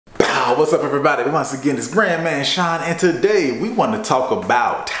What's up, everybody? Once again, it's BrandMan Sean, and today we want to talk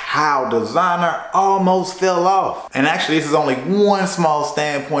about how Desiigner almost fell off. And actually, this is only one small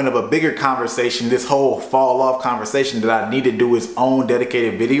standpoint of a bigger conversation, this whole fall off conversation that I need to do his own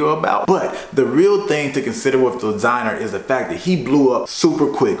dedicated video about. But the real thing to consider with Desiigner is the fact that he blew up super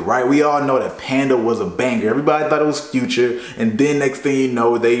quick, right? We all know that Panda was a banger. Everybody thought it was Future, and then next thing you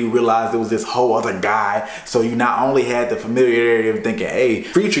know, they realized it was this whole other guy. So you not only had the familiarity of thinking, hey,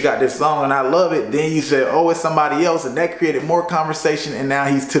 Future got this song and I love it, then you said, oh, it's somebody else, and that created more conversation, and now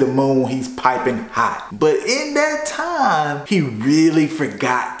he's to the moon, he's piping hot. But in that time, he really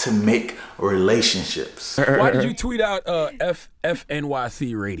forgot to make relationships. Why did you tweet out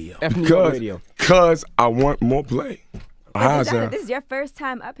FNYC radio? Because I want more play. This is your first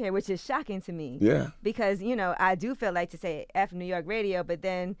time up here, which is shocking to me. Yeah. Because, you know, I do feel like to say F New York radio, but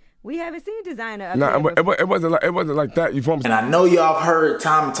then we haven't seen Desiigner up here. It wasn't like that. You feel me? And I know y'all have heard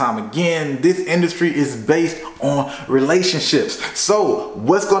time and time again, this industry is based on relationships. So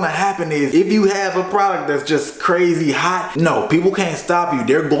what's gonna happen is, if you have a product that's just crazy hot, no, people can't stop you.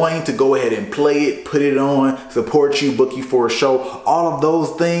 They're going to go ahead and play it, put it on, support you, book you for a show, all of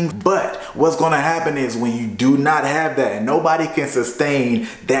those things. But what's gonna happen is, when you do not have that, and nobody can sustain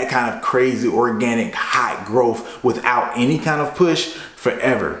that kind of crazy organic hot growth without any kind of push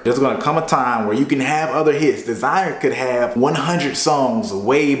forever. There's gonna come a time where you can have other hits. Desiigner could have 100 songs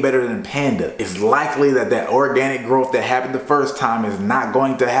way better than Panda. It's likely that that organic growth that happened the first time is not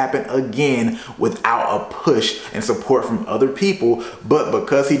going to happen again without a push and support from other people. But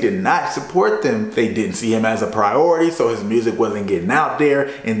because he did not support them, they didn't see him as a priority, so his music wasn't getting out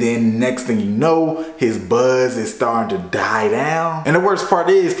there. And then next thing you know, his buzz is starting to die down. And the worst part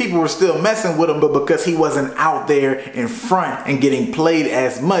is, people were still messing with him, but because he wasn't out there in front and getting played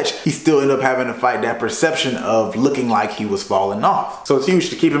as much, he still ended up having to fight that perception of looking like he was falling off. So it's huge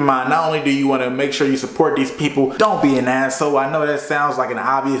to keep in mind. Not only do you want to make sure you support these people, don't be an asshole. I know that sounds like an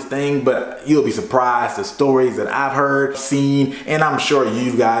obvious thing, but you'll be surprised the stories that I've heard, seen, and I'm sure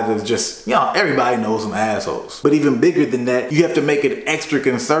you guys have just, you know, everybody knows some assholes. But even bigger than that, you have to make an extra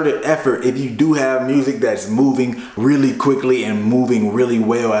concerted effort if you do have music that's moving really quickly and moving really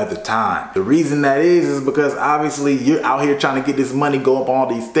well at the time. The reason that is because obviously you're out here trying to get this money, go up on all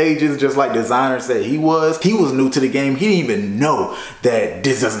these stages, just like Desiigner said he was. He was new to the game. He didn't even know that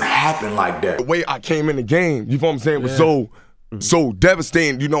this doesn't happen like that. The way I came in the game, you know what I'm saying, was so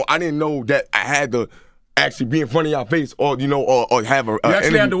devastating. You know, I didn't know that I had to actually be in front of y'all face, or you know, or have a. You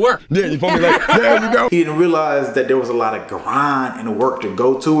actually had to work. Yeah, you feel me? Like, yeah, you know. He didn't realize that there was a lot of grind and work to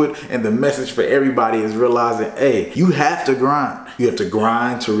go to it, and the message for everybody is realizing, hey, you have to grind. You have to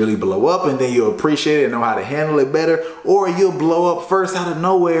grind to really blow up, and then you'll appreciate it and know how to handle it better, or you'll blow up first out of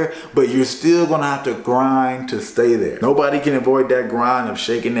nowhere, but you're still gonna have to grind to stay there. Nobody can avoid that grind of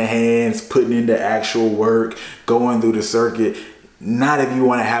shaking their hands, putting in the actual work, going through the circuit. Not if you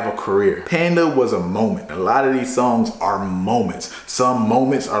want to have a career. Panda was a moment. A lot of these songs are moments. Some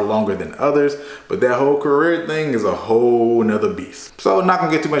moments are longer than others, but that whole career thing is a whole nother beast. So not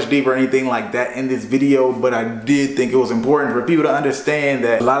gonna get too much deeper or anything like that in this video, but I did think it was important for people to understand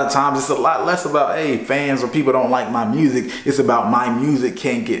that a lot of times it's a lot less about, hey, fans or people don't like my music. It's about my music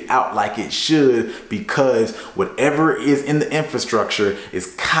can't get out like it should, because whatever is in the infrastructure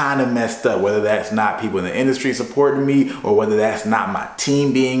is kind of messed up, whether that's not people in the industry supporting me, or whether that's not my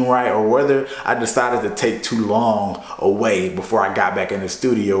team being right, or whether I decided to take too long away before I got back in the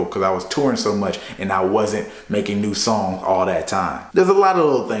studio because I was touring so much and I wasn't making new songs all that time. There's a lot of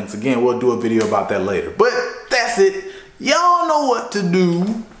little things. Again, we'll do a video about that later. But that's it. Y'all know what to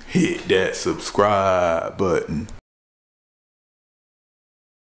do. Hit that subscribe button.